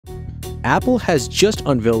Apple has just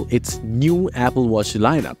unveiled its new Apple Watch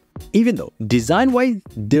lineup. Even though design-wise,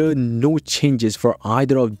 there are no changes for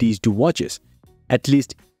either of these two watches, at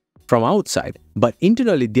least from outside, but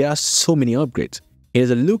internally there are so many upgrades.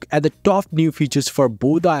 Here's a look at the top new features for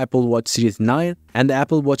both the Apple Watch Series 9 and the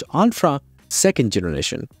Apple Watch Ultra 2nd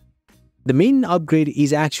generation. The main upgrade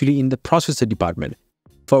is actually in the processor department.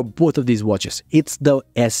 For both of these watches, it's the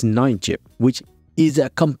S9 chip, which is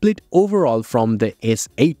a complete overhaul from the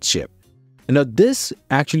S8 chip. Now, this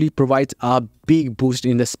actually provides a big boost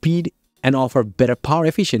in the speed and offer better power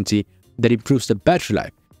efficiency that improves the battery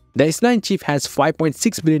life. The S9 chip has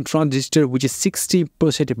 5.6 billion transistors, which is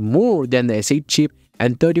 60% more than the S8 chip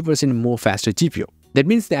and 30% more faster GPU. That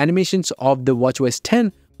means the animations of the watchOS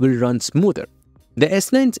 10 will run smoother. The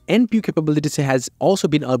S9's NPU capabilities has also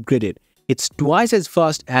been upgraded. It's twice as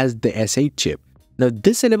fast as the S8 chip. Now,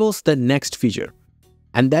 this enables the next feature,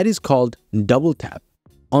 and that is called double tap.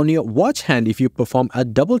 On your watch hand, if you perform a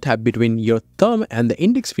double tap between your thumb and the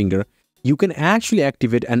index finger, you can actually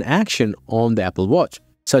activate an action on the Apple Watch,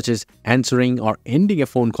 such as answering or ending a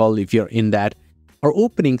phone call if you're in that, or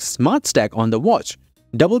opening Smart Stack on the watch.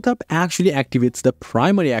 Double tap actually activates the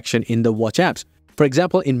primary action in the watch apps. For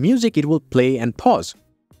example, in music, it will play and pause.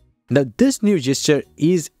 Now, this new gesture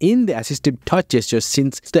is in the assistive touch gesture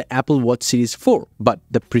since the Apple Watch Series 4, but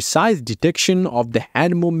the precise detection of the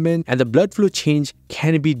hand movement and the blood flow change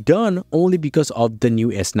can be done only because of the new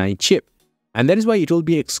S9 chip. And that is why it will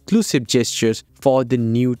be exclusive gestures for the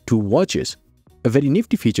new two watches. A very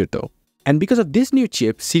nifty feature though. And because of this new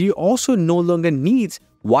chip, Siri also no longer needs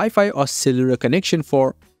Wi-Fi or cellular connection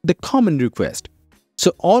for the common request.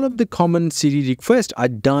 So all of the common Siri requests are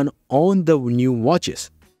done on the new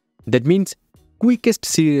watches. That means quickest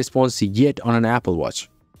Siri response yet on an Apple Watch.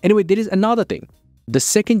 Anyway, there is another thing. The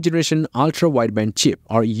 2nd generation ultra-wideband chip,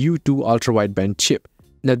 or U2 ultra-wideband chip.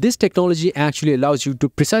 Now, this technology actually allows you to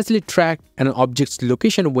precisely track an object's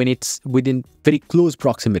location when it's within very close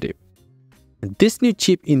proximity. This new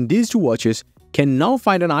chip in these two watches can now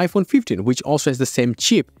find an iPhone 15, which also has the same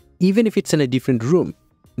chip, even if it's in a different room.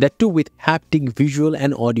 That too with haptic, visual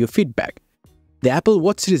and audio feedback. The Apple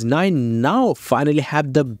Watch Series 9 now finally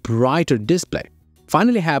have a brighter display.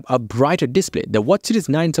 The Watch Series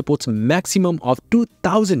 9 supports a maximum of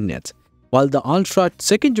 2000 nits, while the Ultra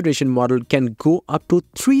 2nd generation model can go up to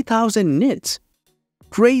 3000 nits.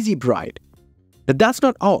 Crazy bright. But that's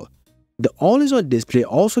not all. The always-on display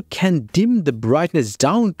also can dim the brightness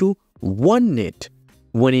down to 1 nit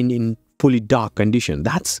when in fully dark condition.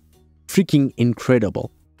 That's freaking incredible.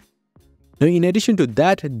 Now, in addition to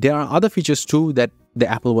that, there are other features too that the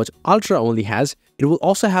Apple Watch Ultra only has. It will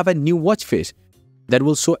also have a new watch face that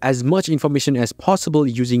will show as much information as possible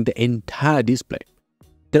using the entire display.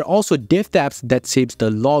 There are also depth apps that saves the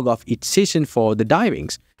log of each session for the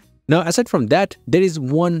divings. Now, aside from that, there is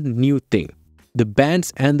one new thing: the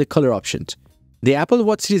bands and the color options. The Apple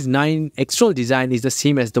Watch Series 9 external design is the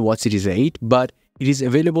same as the Watch Series 8, but it is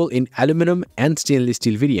available in aluminum and stainless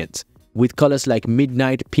steel variants, with colors like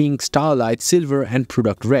midnight, pink, starlight, silver and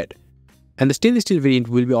product red. And the stainless steel variant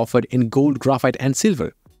will be offered in gold, graphite and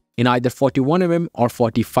silver in either 41mm or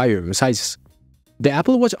 45mm sizes. The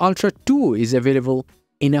Apple Watch Ultra 2 is available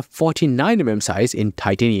in a 49mm size in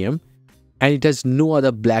titanium, and it has no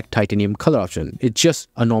other black titanium color option. It's just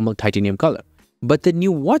a normal titanium color. But the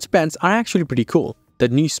new watch bands are actually pretty cool. The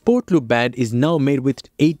new Sport Loop band is now made with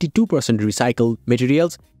 82% recycled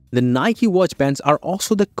materials. The Nike watch bands are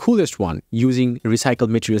also the coolest one, using recycled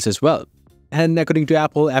materials as well. And according to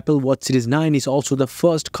Apple, Apple Watch Series 9 is also the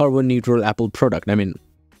first carbon-neutral Apple product. I mean,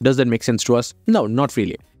 does that make sense to us? No, not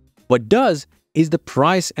really. What does is the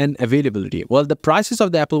price and availability. Well, the prices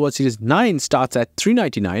of the Apple Watch Series 9 starts at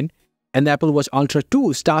 $399 and the Apple Watch Ultra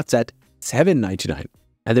 2 starts at $799.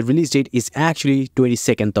 And the release date is actually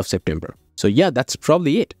 22nd of September. So yeah, that's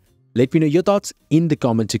probably it. Let me know your thoughts in the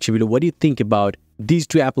comment section below. What do you think about these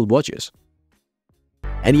two Apple Watches?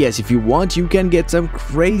 And yes, if you want, you can get some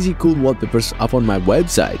crazy cool wallpapers up on my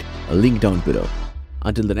website. A link down below.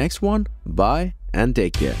 Until the next one, bye and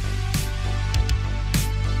take care.